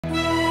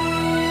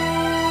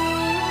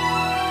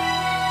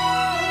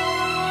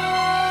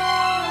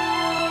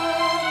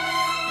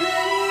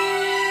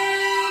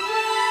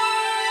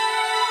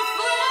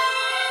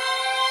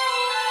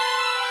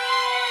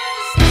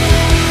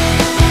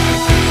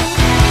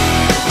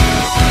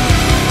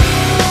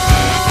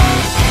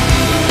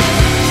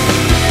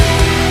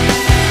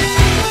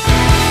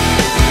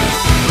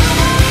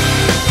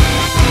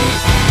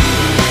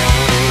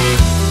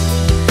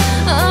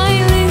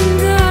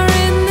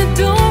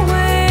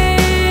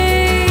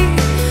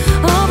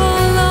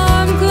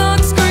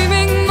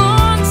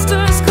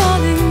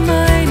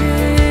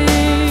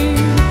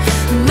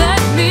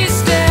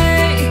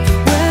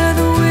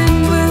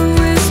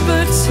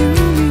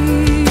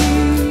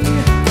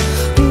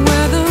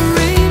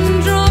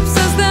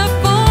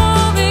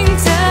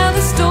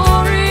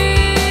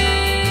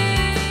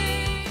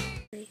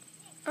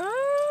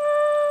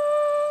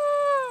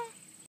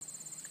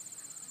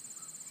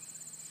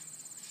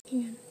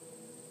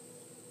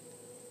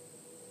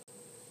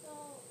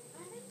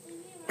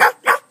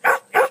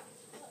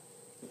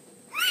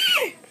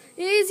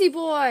Easy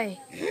boy!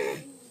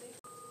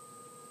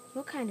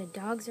 What kind of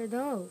dogs are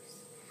those?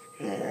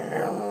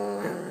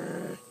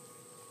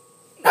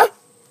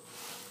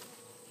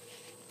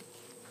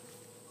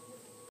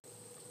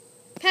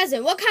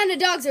 Peasant, what kind of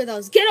dogs are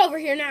those? Get over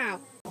here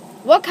now!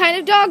 What kind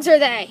of dogs are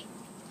they?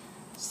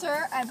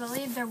 Sir, I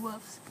believe they're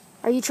wolves.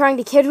 Are you trying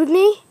to kid with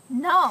me?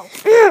 No.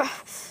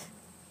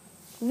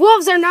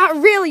 Wolves are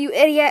not real, you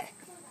idiot!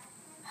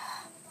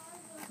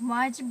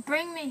 Why'd you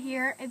bring me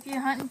here if you're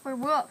hunting for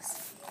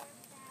wolves?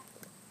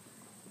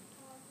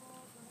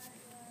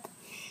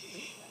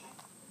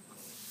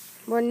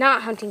 We're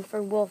not hunting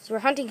for wolves. We're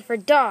hunting for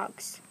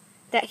dogs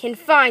that can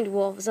find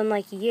wolves,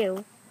 unlike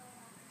you.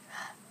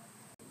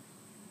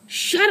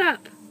 Shut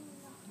up!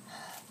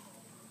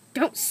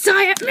 Don't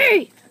sigh at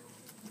me!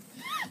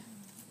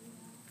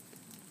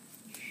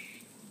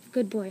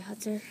 Good boy,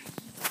 Hutzer.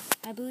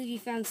 I believe you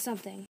found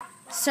something.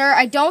 Sir,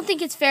 I don't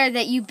think it's fair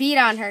that you beat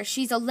on her.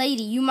 She's a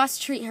lady. You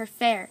must treat her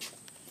fair.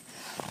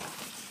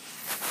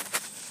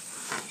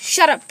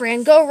 Shut up,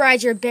 Bran. Go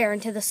ride your bear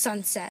into the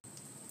sunset.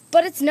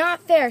 But it's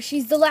not fair.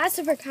 She's the last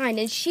of her kind,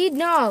 and she'd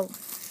know.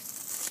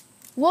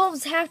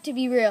 Wolves have to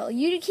be real.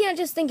 You can't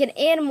just think an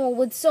animal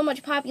with so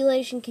much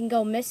population can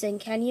go missing,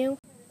 can you?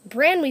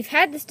 Bran, we've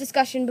had this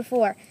discussion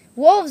before.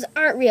 Wolves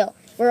aren't real.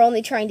 We're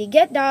only trying to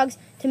get dogs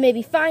to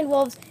maybe find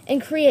wolves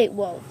and create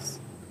wolves.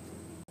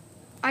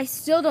 I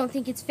still don't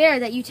think it's fair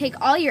that you take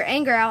all your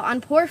anger out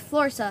on poor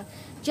Florsa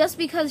just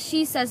because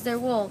she says they're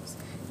wolves.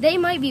 They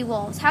might be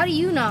wolves. How do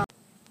you know?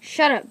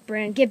 Shut up,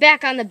 Bran. Get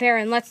back on the bear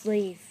and let's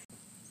leave.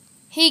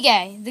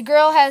 Hige, the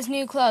girl has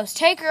new clothes.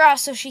 Take her off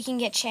so she can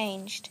get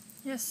changed.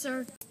 Yes,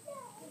 sir.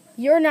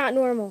 You're not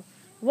normal.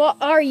 What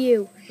are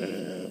you?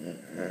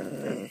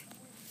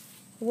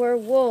 We're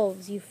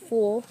wolves, you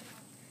fool.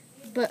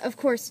 But, of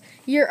course,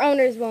 your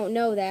owners won't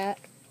know that.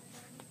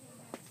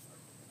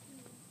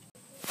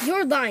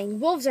 You're lying.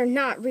 Wolves are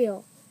not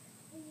real.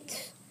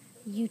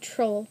 You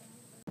troll.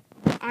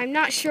 I'm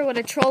not sure what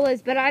a troll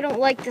is, but I don't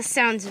like the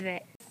sounds of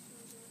it.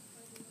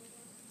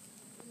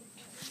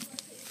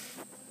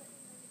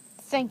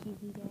 Thank you,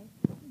 Hige.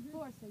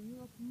 Florsa, you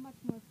look much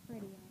more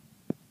pretty.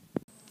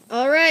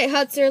 All right,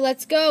 Hutzer,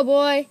 let's go,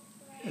 boy.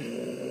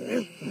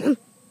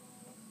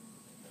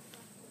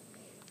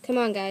 Come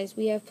on, guys.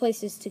 We have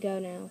places to go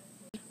now.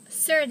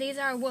 Sir, these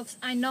are wolves.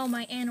 I know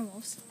my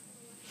animals.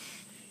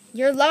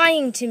 You're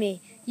lying to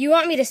me. You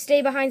want me to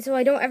stay behind so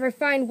I don't ever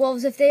find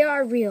wolves if they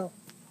are real.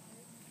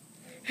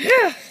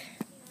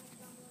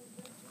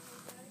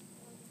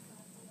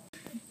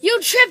 You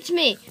tripped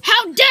me!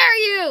 How dare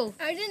you!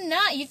 I did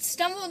not. You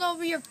stumbled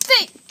over your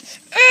feet.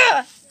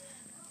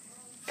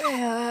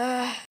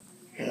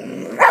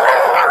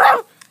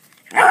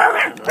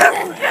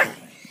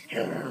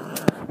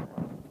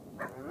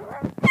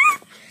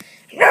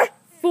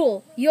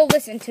 Fool, you'll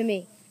listen to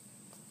me.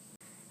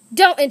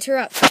 Don't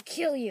interrupt. I'll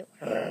kill you.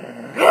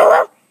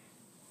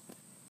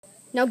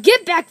 Now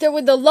get back there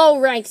with the low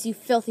ranks, you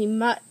filthy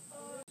mutt.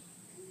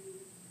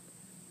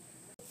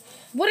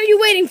 What are you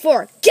waiting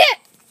for? Get!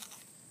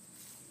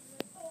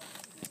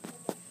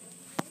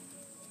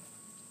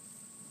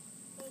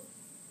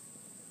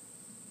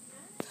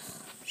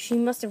 She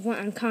must have went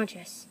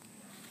unconscious.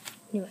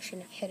 Knew I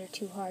shouldn't have hit her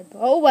too hard, but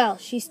oh well,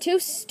 she's too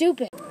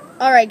stupid.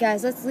 Alright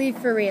guys, let's leave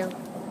for real.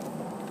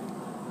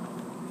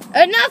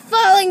 Enough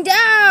falling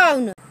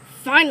down!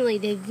 Finally,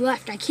 they've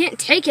left. I can't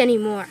take any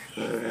more.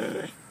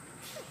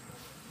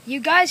 You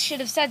guys should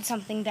have said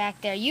something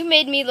back there. You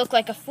made me look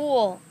like a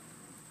fool.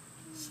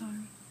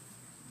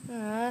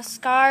 Sorry.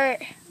 Scar.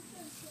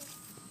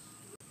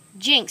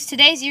 Jinx,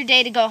 today's your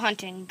day to go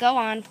hunting. Go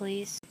on,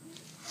 please.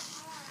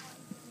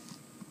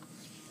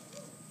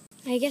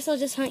 I guess I'll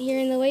just hunt here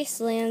in the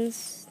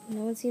wastelands.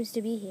 No one seems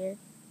to be here.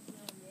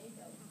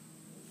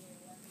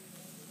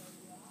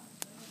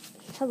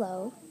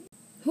 Hello.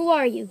 Who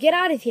are you? Get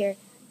out of here.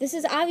 This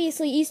is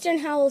obviously Eastern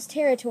Howl's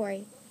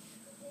territory.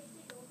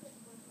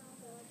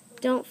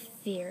 Don't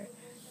fear.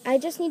 I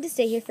just need to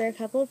stay here for a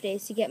couple of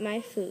days to get my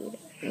food.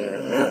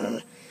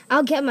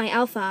 I'll get my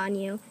alpha on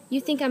you.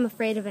 You think I'm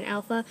afraid of an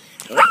alpha?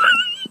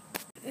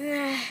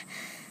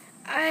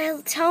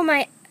 I'll tell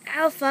my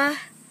alpha.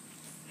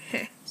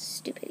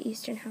 Stupid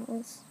Eastern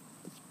Howls.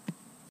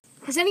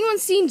 Has anyone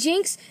seen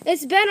Jinx?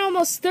 It's been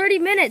almost 30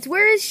 minutes.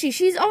 Where is she?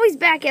 She's always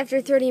back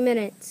after 30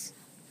 minutes.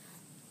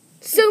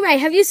 Sume,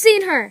 have you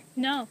seen her?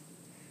 No.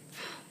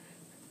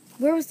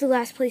 Where was the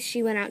last place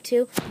she went out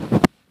to?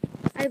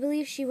 I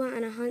believe she went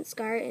on a hunt,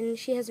 Scar, and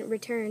she hasn't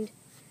returned.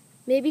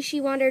 Maybe she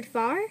wandered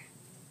far?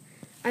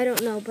 I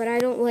don't know, but I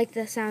don't like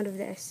the sound of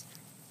this.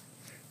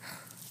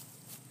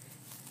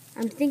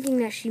 I'm thinking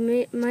that she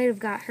might have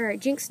got hurt.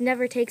 Jinx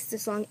never takes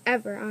this long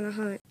ever on a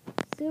hunt.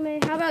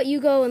 Sume, how about you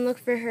go and look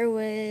for her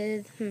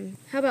with...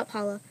 How about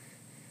Paula?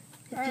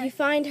 If you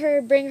find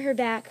her, bring her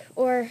back.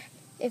 Or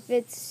if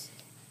it's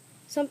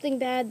something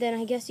bad, then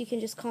I guess you can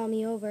just call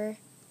me over.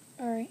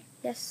 Alright.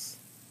 Yes.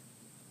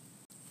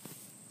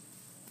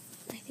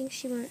 I think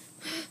she went...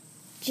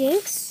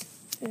 Jinx?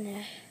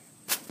 Nah.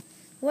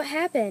 What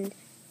happened?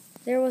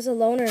 There was a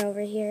loner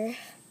over here.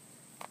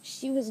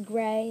 She was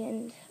gray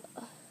and...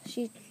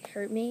 She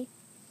hurt me.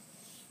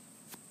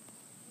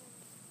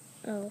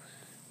 Oh.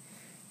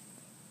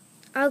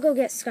 I'll go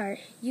get Scar.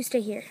 You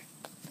stay here.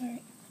 All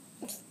right.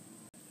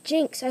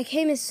 Jinx, I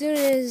came as soon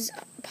as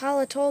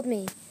Paula told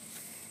me.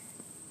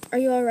 Are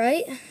you all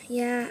right?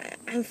 Yeah,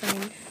 I'm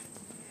fine.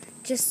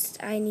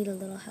 Just, I need a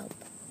little help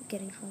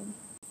getting home.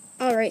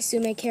 All right,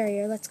 Sume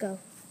Carrier, let's go.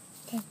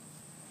 Okay.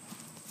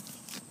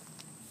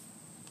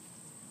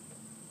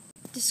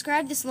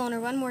 Describe this loner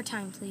one more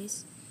time,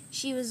 please.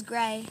 She was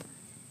gray,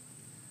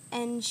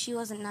 and she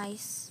wasn't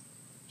nice.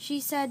 She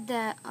said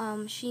that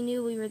she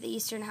knew we were the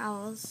Eastern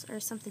Howls, or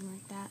something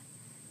like that.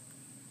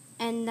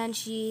 And then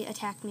she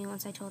attacked me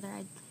once I told her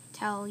I'd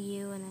tell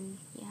you, and then,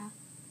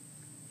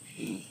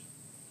 yeah.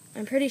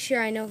 I'm pretty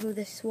sure I know who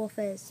this wolf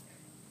is.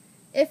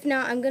 If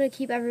not, I'm going to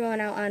keep everyone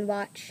out on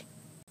watch.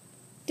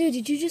 Dude,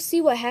 did you just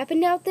see what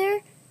happened out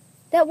there?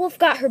 That wolf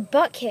got her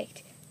butt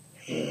kicked.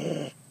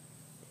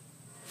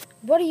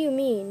 What do you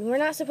mean? We're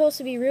not supposed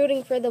to be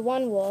rooting for the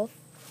one wolf.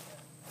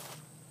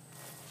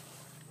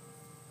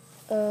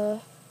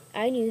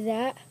 I knew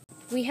that.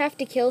 We have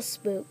to kill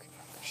Spook.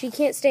 She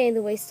can't stay in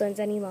the wastelands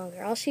any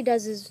longer. All she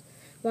does is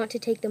want to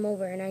take them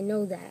over, and I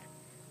know that.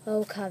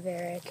 Oh,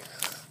 Kaverick.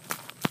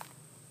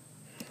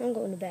 I'm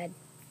going to bed.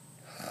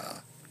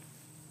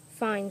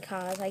 Fine,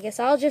 Kaz. I guess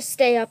I'll just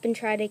stay up and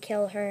try to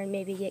kill her and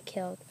maybe get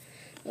killed.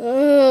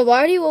 Ugh,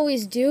 why do you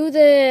always do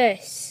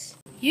this?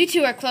 You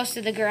two are close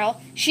to the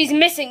girl. She's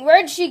missing.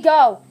 Where'd she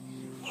go?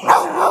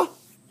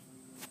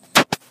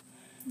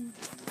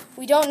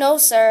 We don't know,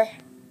 sir.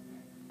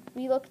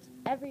 We looked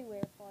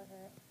everywhere for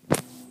her.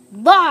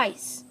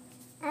 Lies!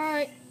 All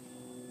right,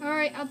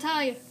 I'll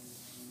tell you.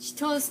 She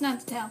told us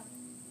not to tell.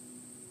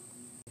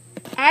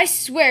 I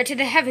swear to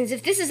the heavens,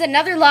 if this is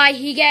another lie,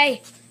 Hige.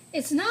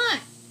 It's not.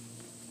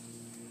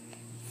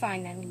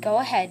 Fine then, go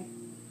ahead.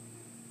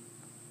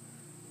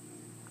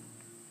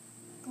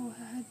 Go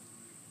ahead.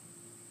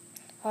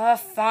 Oh,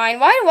 fine.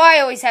 Why do I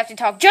always have to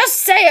talk? Just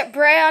say it,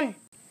 Bran!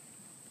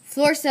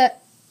 Florsa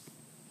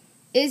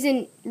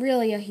isn't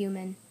really a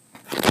human.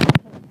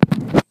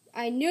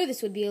 I knew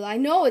this would be a lie.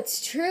 No,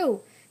 it's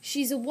true.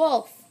 She's a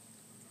wolf.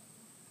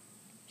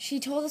 She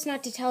told us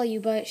not to tell you,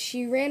 but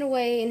she ran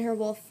away in her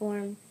wolf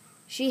form.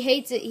 She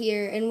hates it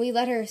here, and we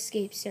let her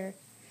escape, sir.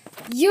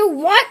 You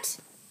what?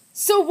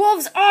 So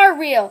wolves are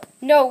real.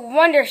 No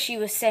wonder she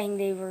was saying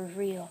they were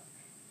real.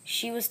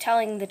 She was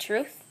telling the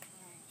truth?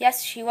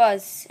 Yes, she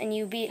was, and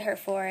you beat her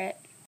for it.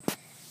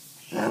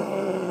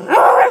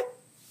 Oh,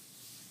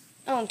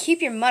 and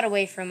keep your mud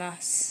away from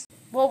us.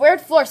 Well,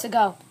 where'd Florsa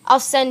go? I'll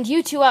send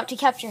you two out to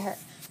capture her.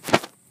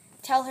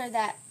 Tell her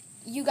that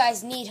you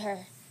guys need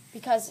her,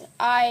 because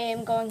I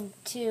am going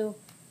to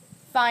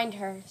find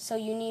her, so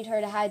you need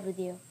her to hide with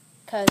you.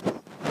 Because,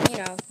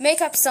 make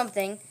up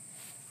something.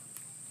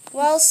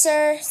 Well,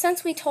 sir,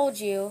 since we told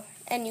you,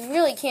 and you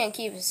really can't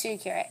keep a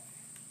secret,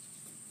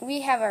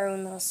 we have our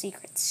own little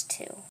secrets,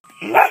 too.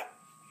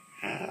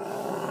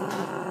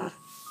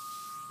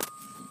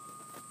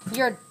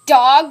 You're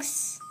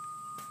dogs?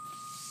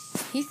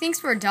 He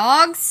thinks we're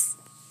dogs?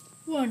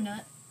 We're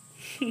not.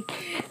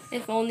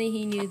 If only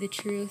he knew the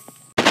truth.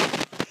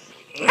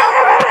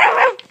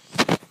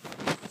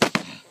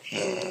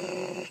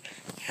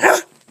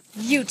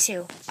 You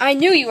two. I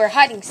knew you were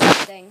hiding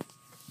something.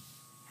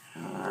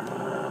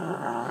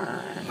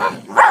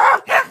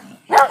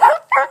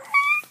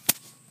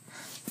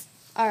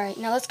 Alright,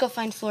 now let's go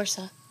find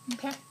Florsa.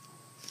 Okay.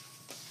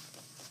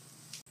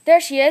 There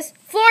she is.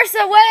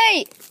 Florsa,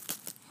 wait!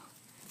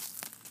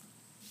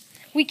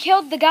 We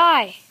killed the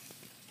guy.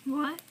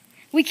 What?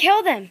 We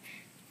killed him.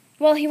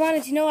 Well, he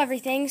wanted to know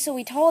everything, so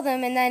we told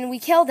him, and then we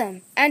killed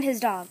him. And his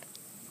dog.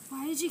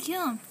 Why did you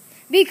kill him?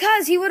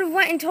 Because he would have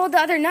went and told the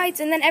other knights,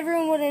 and then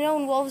everyone would have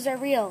known wolves are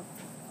real.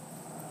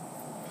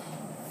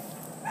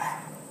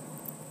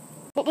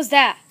 What was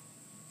that?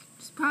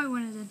 It's probably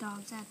one of the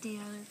dogs at the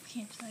other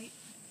campsite.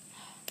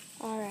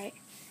 Alright.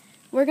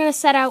 We're going to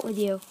set out with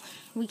you.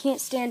 We can't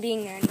stand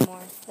being there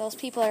anymore. Those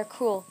people are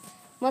cruel.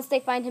 Once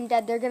they find him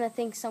dead, they're going to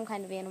think some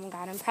kind of animal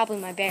got him. Probably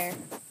my bear.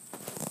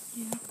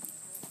 Yeah.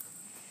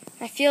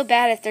 I feel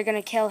bad if they're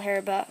going to kill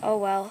her, but oh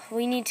well.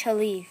 We need to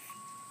leave.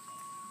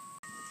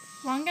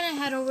 Well, I'm going to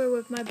head over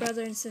with my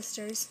brother and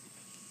sisters.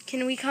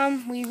 Can we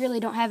come? We really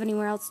don't have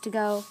anywhere else to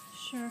go.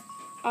 Sure.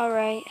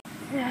 Alright.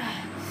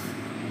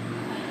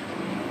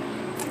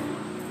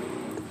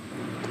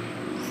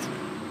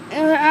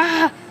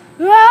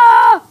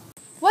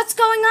 What's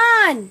going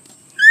on?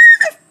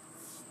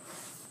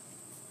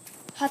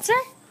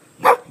 Hutzer?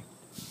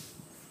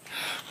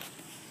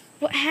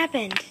 What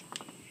happened?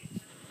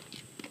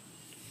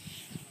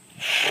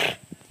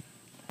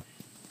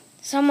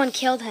 Someone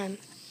killed him.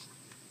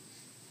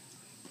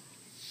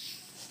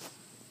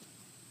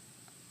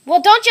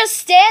 Well, don't just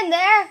stand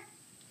there.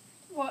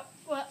 What?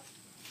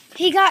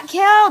 He got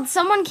killed.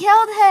 Someone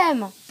killed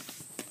him.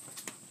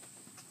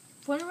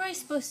 What am I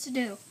supposed to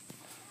do?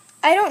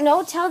 I don't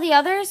know. Tell the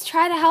others.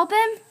 Try to help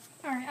him.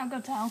 All right, I'll go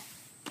tell.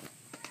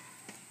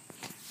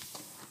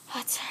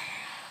 Hutzer,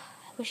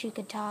 I wish you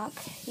could talk.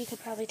 You could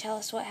probably tell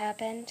us what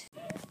happened.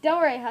 Don't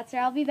worry, Hutzer.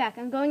 I'll be back.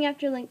 I'm going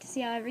after Link to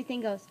see how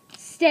everything goes.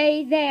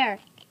 Stay there.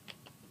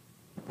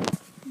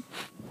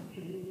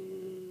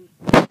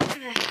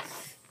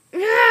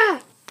 Huh?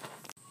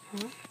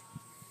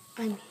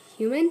 I'm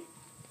human?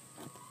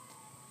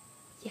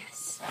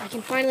 Yes, I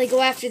can finally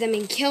go after them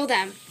and kill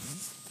them.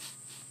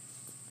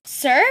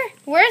 Sir?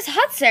 Where's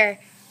Hutzer?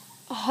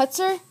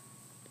 Hutzer?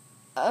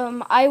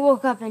 I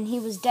woke up and he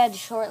was dead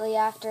shortly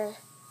after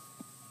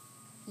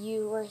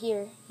you were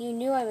here. You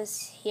knew I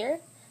was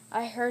here?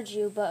 I heard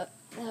you, but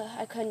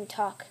I couldn't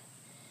talk.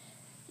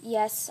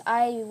 Yes,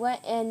 I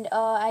went and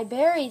I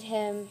buried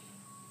him.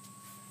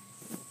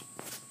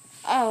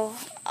 Oh,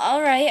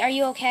 alright. Are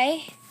you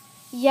okay?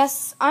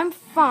 Yes, I'm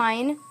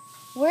fine.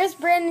 Where's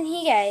Brandon and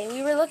Hige?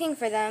 We were looking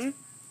for them.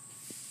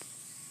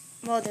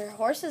 Well, their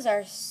horses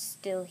are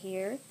still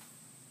here.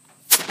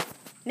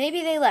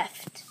 Maybe they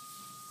left.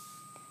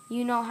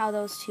 You know how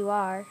those two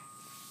are.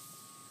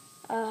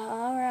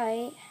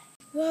 Alright.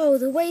 Whoa,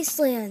 the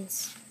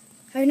wastelands.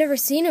 I've never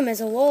seen him as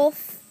a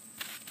wolf.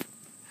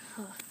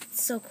 Oh,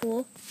 it's so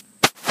cool.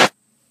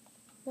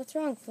 What's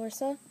wrong,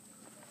 Florsa?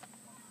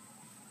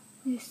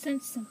 You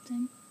sensed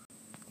something.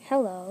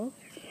 Hello.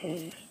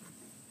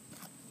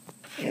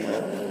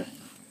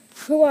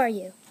 Who are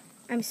you?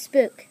 I'm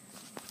Spook.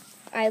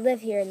 I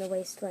live here in the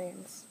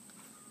wastelands.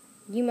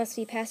 You must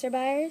be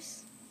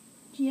passerbyers?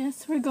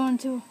 Yes, we're going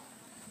to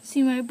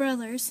see my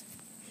brothers.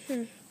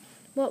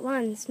 What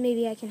ones?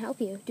 Maybe I can help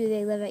you. Do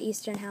they live at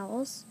Eastern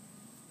Howells?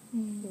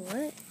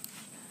 What?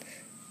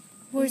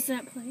 Where's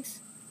that place?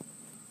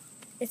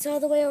 It's all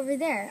the way over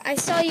there. I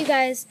saw you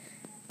guys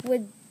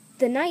with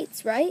the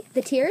knights, right?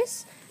 The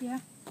Tears? Yeah.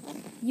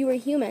 You were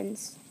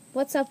humans.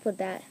 What's up with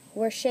that?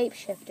 We're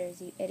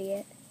shapeshifters, you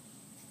idiot.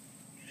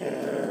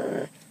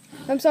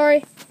 I'm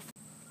sorry.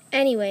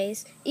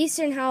 Anyways,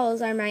 Eastern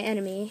Howells are my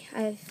enemy.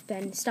 I've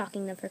been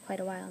stalking them for quite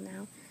a while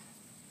now.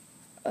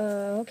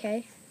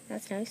 Okay.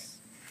 That's nice.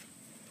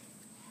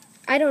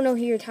 I don't know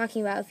who you're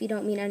talking about if you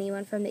don't mean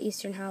anyone from the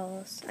Eastern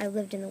Howells. I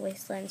lived in the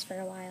wastelands for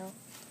a while.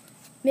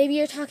 Maybe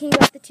you're talking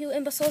about the two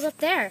imbeciles up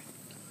there.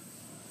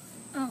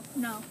 Oh,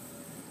 no.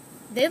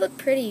 They look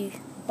pretty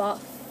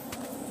buff.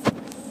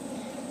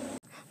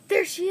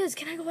 There she is.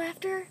 Can I go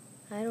after her?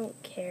 I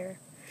don't care.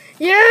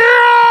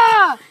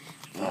 Yeah!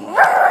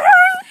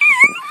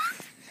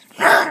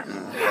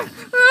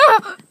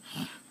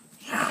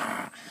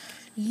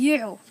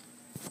 You.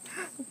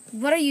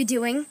 What are you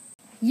doing?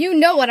 You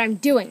know what I'm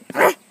doing.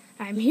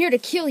 I'm here to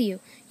kill you.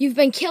 You've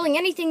been killing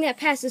anything that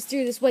passes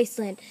through this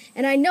wasteland,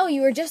 and I know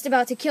you were just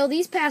about to kill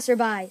these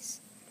passerbys.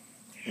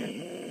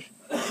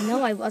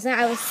 No, I wasn't.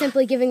 I was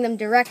simply giving them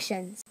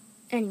directions.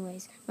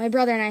 Anyways, my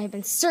brother and I have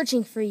been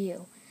searching for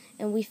you,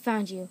 and we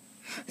found you.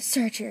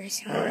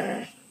 Searchers.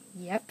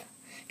 Yep.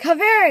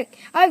 Kaverick!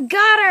 I've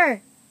got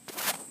her!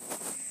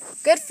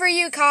 Good for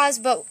you,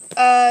 Kaz, but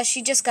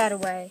she just got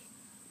away.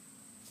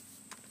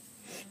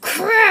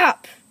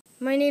 Crap!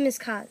 My name is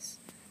Kaz.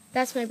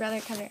 That's my brother,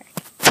 Kaverick.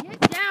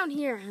 Get down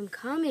here. I'm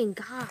coming.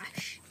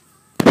 Gosh.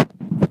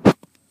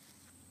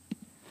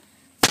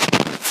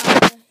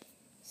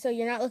 So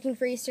you're not looking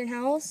for Eastern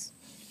Howells?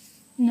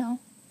 No.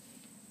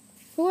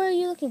 Who are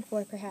you looking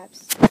for,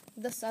 perhaps?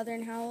 The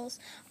Southern Howells?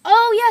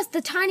 Oh, yes,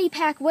 the tiny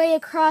pack way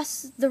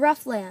across the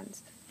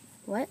Roughlands.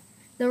 What?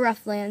 The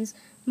Roughlands.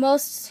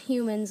 Most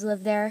humans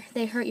live there.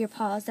 They hurt your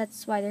paws.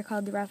 That's why they're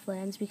called the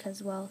Roughlands,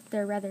 because, well,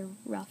 they're rather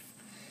rough.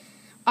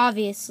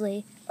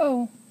 Obviously.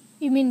 Oh,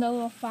 you mean the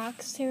little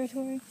fox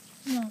territory?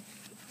 No.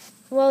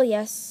 Well,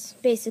 yes,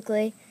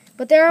 basically.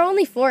 But there are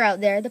only 4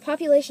 out there. The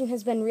population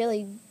has been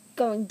really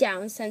going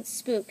down since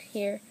Spook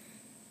here.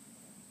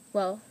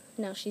 Well,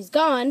 now she's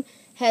gone,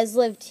 has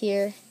lived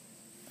here.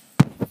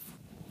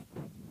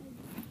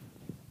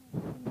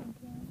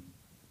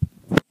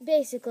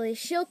 Basically,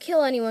 she'll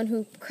kill anyone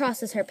who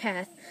crosses her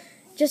path.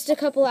 Just a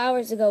couple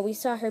hours ago, we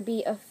saw her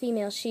beat a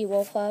female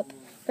she-wolf up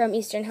from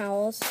Eastern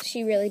Howells.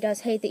 She really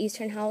does hate the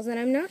Eastern Howells, and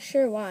I'm not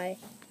sure why.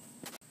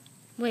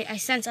 Wait, I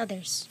sense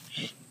others.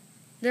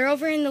 They're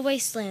over in the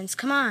wastelands.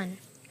 Come on.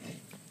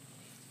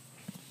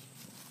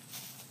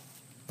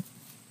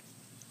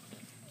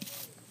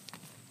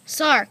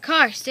 Sar,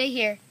 car, stay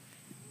here.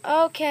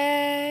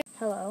 Okay.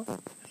 Hello.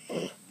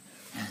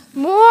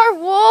 More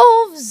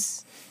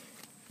wolves!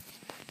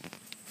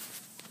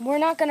 We're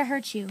not gonna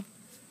hurt you.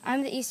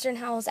 I'm the Eastern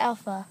Howells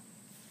Alpha.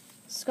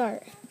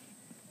 Scart.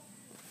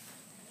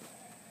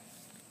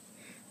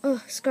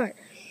 Oh, Scart.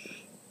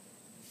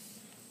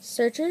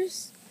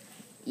 Searchers?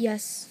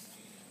 Yes.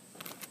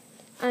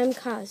 I'm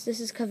Kaz. This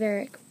is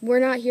Kaverick. We're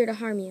not here to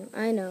harm you.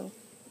 I know.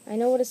 I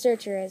know what a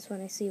searcher is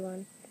when I see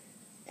one.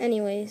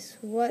 Anyways,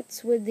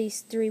 what's with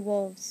these 3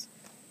 wolves?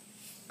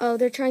 Oh,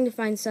 they're trying to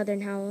find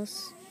Southern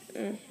Howells.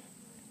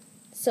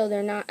 So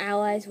they're not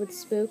allies with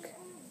Spook?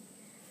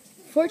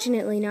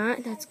 Fortunately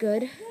not. That's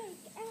good.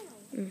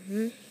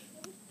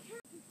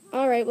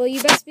 Alright, well,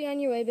 you best be on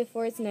your way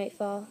before it's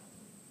nightfall.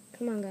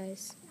 Come on,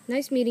 guys.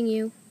 Nice meeting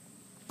you.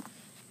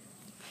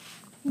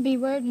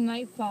 Beware the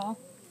nightfall.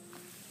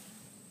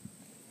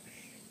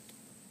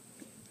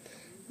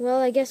 Well,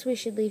 I guess we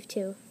should leave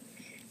too.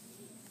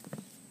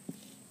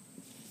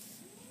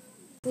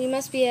 We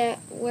must be at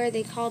where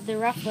they called the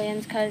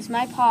Roughlands because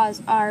my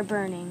paws are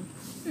burning.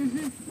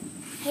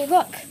 Hey,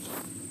 look.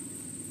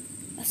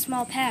 A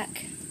small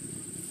pack.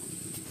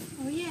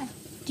 Oh, yeah.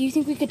 Do you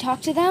think we could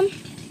talk to them?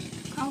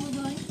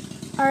 Probably.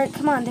 Alright,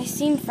 come on. They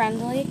seem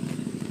friendly.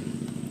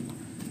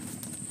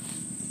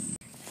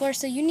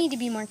 Florsa, you need to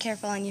be more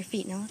careful on your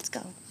feet. Now let's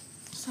go.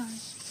 Sorry.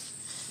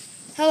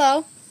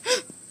 Hello.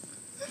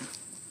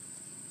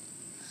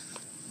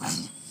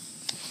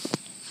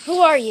 Who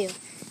are you?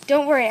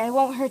 Don't worry, I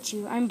won't hurt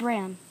you. I'm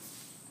Bram.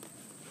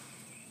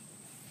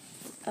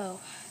 Oh.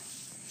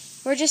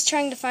 We're just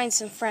trying to find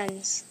some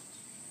friends.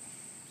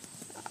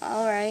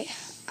 Alright.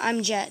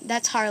 I'm Jet.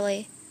 That's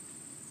Harley.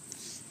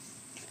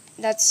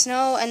 That's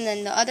Snow, and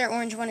then the other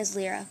orange one is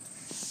Lyra.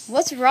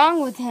 What's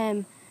wrong with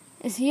him?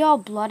 Is he all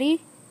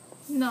bloody?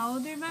 No,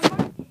 they're my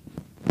mark.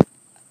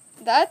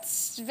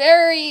 That's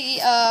very,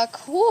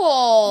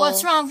 cool.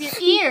 What's wrong with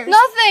your ears?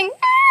 Nothing.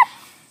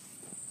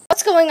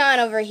 What's going on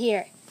over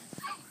here?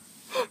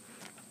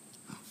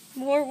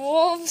 More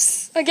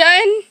wolves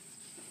again?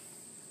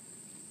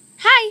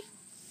 Hi.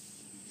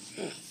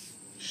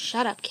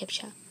 Shut up,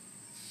 Kipcha.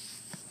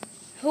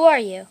 Who are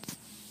you?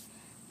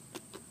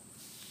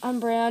 I'm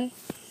Bran.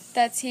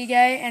 That's Hige,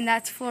 and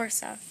that's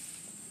Florsa.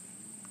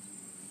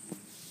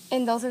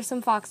 And those are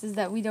some foxes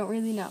that we don't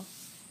really know.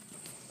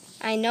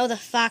 I know the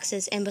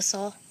foxes,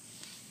 imbecile.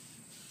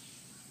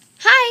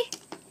 Hi!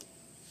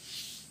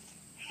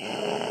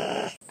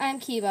 I'm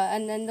Kiba,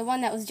 and then the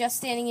one that was just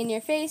standing in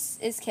your face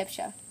is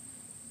Kipcha.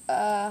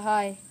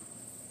 Hi.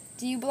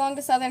 Do you belong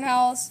to Southern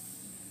Howls?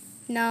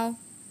 No.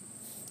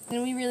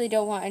 Then we really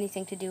don't want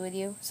anything to do with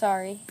you.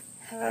 Sorry.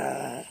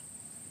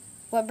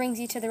 What brings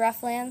you to the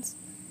Roughlands?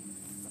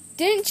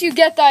 Didn't you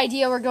get the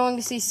idea we're going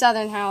to see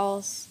Southern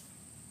Howls?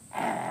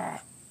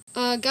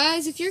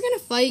 Guys, if you're gonna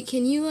fight,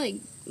 can you,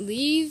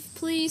 leave,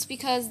 please?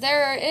 Because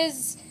there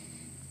is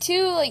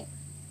two,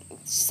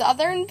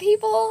 southern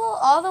people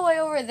all the way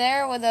over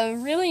there with a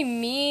really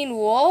mean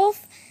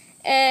wolf.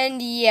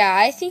 And, yeah,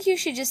 I think you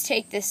should just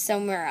take this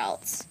somewhere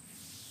else.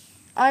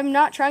 I'm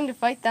not trying to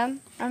fight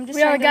them. I'm just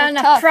trying to got look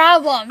enough tough.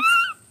 problems.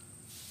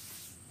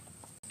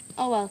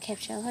 Oh, well,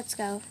 Kipcha, let's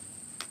go.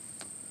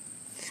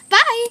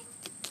 Bye!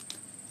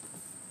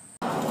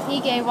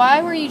 Hige,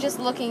 why were you just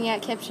looking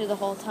at Kipcha the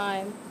whole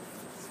time?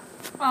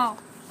 Oh,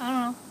 I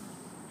don't know.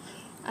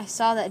 I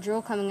saw that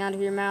drool coming out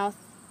of your mouth.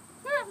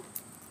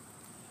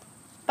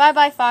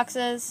 Bye-bye,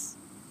 foxes.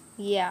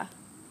 Yeah.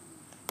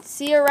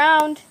 See you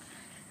around.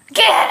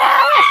 Get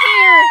out of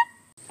here!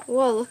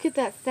 Whoa, look at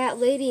that fat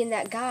lady and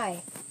that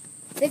guy.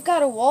 They've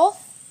got a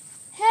wolf?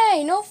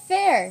 Hey, no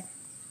fair.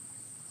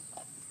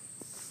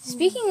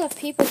 Speaking of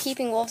people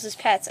keeping wolves as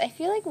pets, I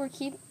feel like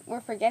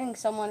we're forgetting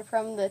someone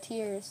from the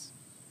tiers.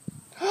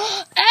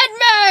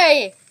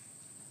 Edme!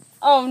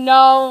 Oh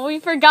no, we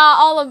forgot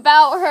all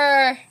about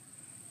her.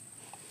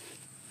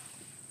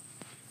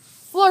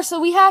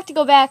 Florsa, we have to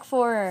go back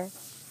for her.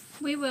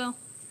 We will.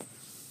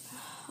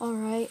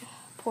 Alright,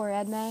 poor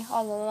Edme,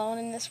 all alone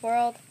in this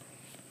world.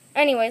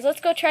 Anyways,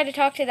 let's go try to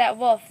talk to that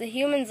wolf. The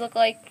humans look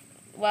like,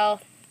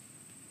 well,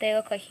 they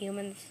look like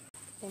humans.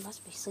 They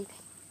must be sleeping.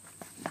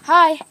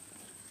 Hi.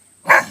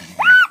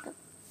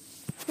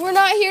 We're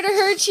not here to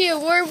hurt you.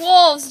 We're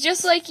wolves,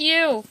 just like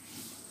you.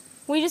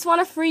 We just want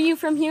to free you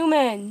from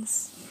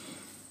humans.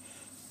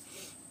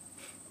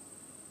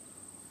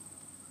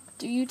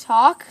 Do you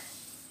talk?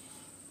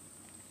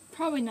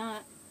 Probably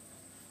not.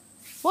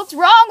 What's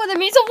wrong with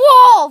him? He's a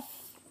wolf!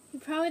 He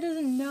probably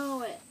doesn't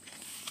know it.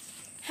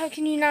 How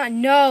can you not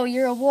know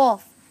you're a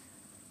wolf?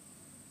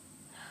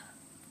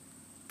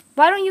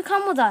 Why don't you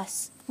come with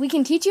us? We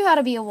can teach you how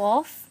to be a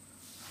wolf.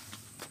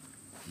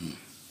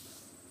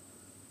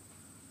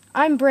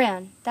 I'm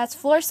Bran. That's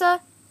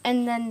Florsa.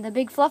 And then the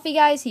big fluffy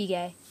guy is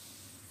Hige.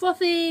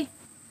 Fluffy!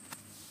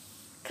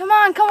 Come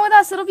on, come with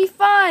us. It'll be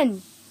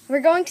fun. We're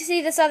going to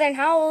see the Southern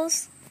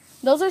Howls.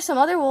 Those are some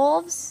other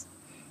wolves.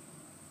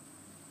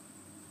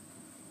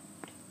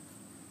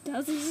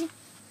 Does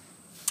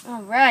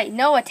All right,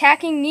 no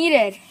attacking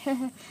needed.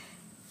 Where's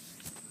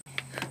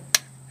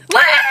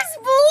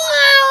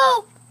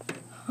Blue?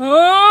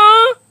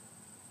 Huh?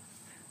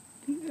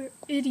 You're an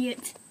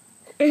idiot.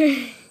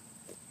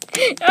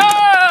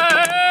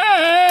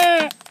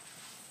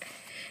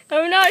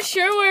 I'm not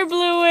sure where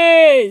Blue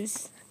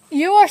is.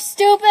 You are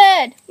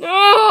stupid!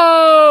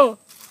 No!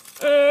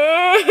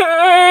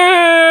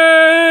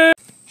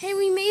 Hey,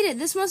 we made it.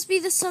 This must be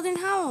the Southern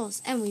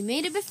Howls. And we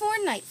made it before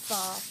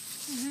nightfall.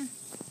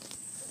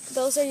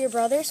 Those are your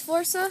brothers,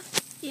 Florsa?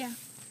 Yeah.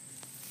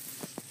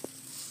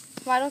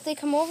 Why don't they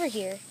come over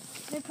here?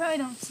 They probably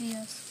don't see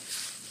us.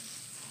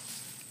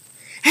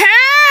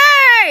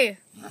 Hey!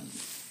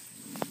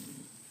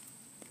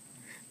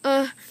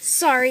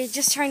 Sorry,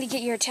 just trying to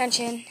get your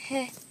attention.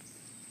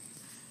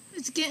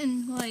 It's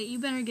getting late. You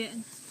better get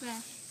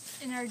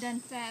in our den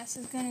fast.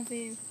 It's gonna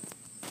be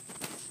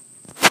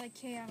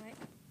chaotic.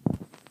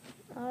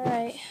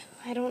 Alright,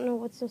 I don't know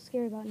what's so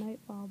scary about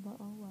nightfall, but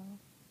oh well.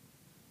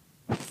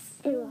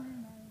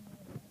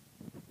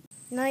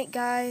 Night,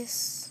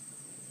 guys.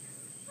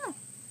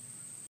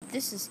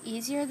 This is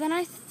easier than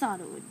I thought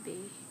it would be.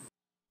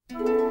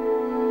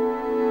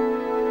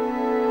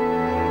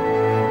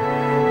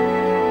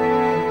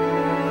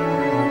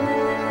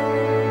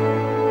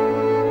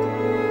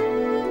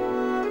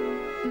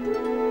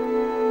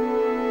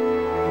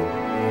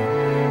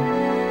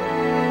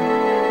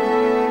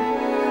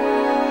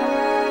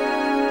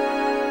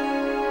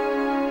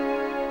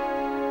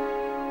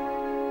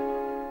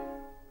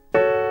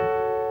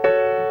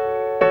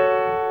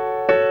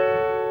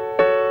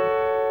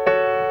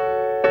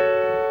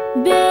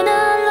 Been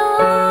a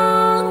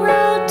long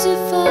road to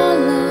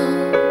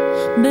follow,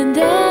 but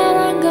there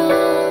I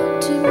go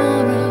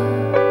tomorrow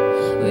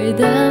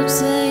without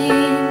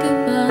saying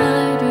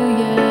goodbye to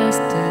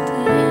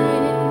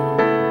yesterday.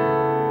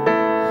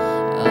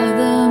 All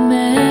the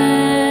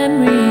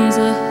memories I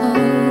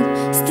hold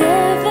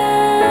still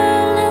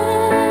valid.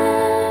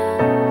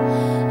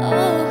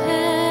 Oh,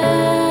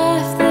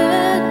 half the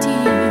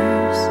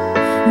tears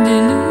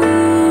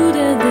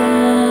deluded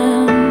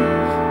them.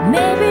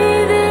 Maybe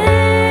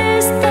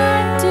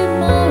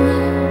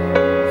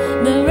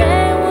the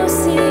rain will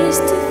cease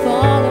to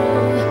follow,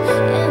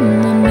 and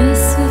the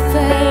mist will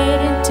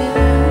fade into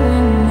a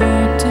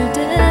mood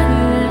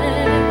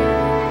today.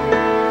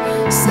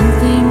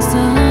 Something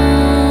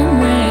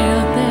somewhere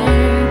out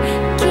there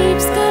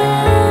keeps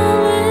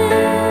going.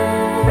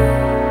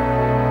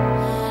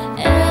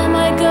 Am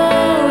I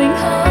going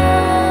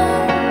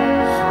home?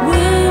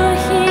 Will I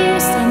hear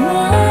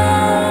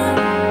someone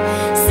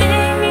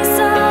singing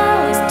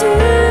songs to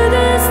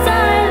the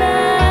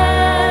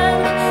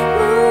silent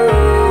moon?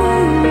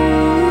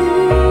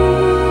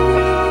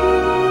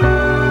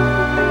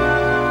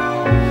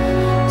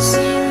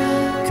 Zero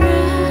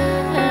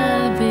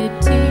gravity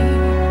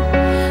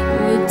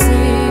would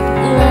take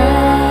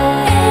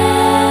life.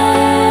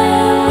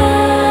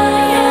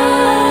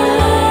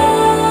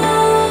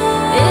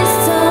 Is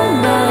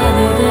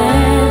somebody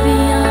there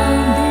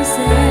beyond these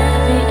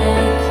heavy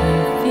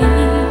aching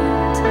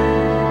feet?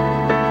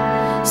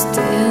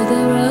 Still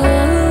the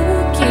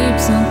road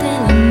keeps on taking